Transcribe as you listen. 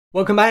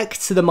Welcome back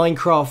to the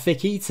Minecraft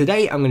Viki.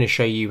 Today I'm going to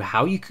show you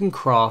how you can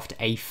craft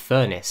a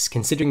furnace,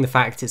 considering the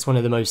fact it's one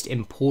of the most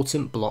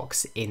important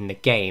blocks in the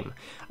game.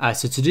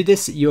 So to do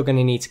this, you're going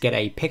to need to get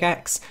a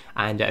pickaxe,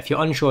 and if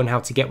you're unsure on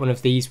how to get one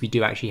of these, we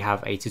do actually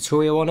have a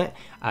tutorial on it,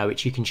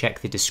 which you can check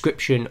the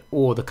description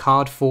or the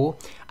card for.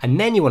 And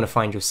then you want to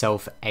find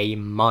yourself a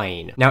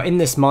mine. Now in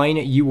this mine,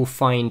 you will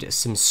find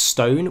some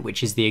stone,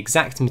 which is the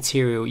exact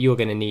material you're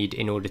going to need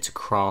in order to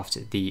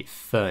craft the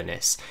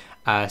furnace.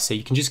 So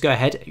you can just go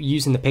ahead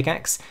using the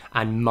pickaxe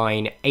and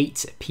mine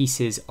 8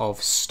 pieces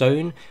of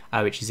stone,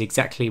 which is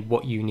exactly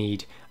what you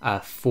need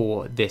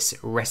for this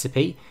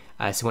recipe.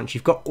 So once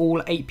you've got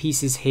all 8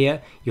 pieces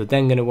here, you're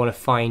then going to want to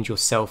find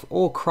yourself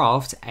or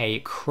craft a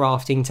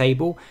crafting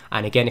table.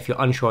 And again, if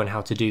you're unsure on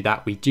how to do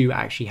that, we do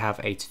actually have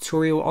a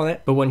tutorial on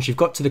it. But once you've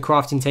got to the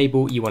crafting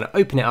table, you want to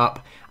open it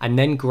up and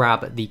then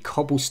grab the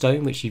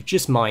cobblestone, which you've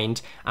just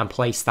mined, and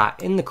place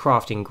that in the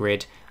crafting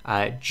grid,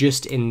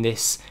 just in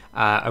this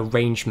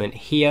arrangement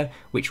here,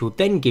 which will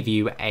then give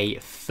you a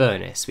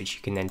furnace, which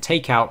you can then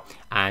take out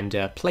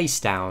and place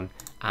down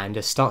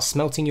and start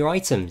smelting your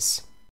items.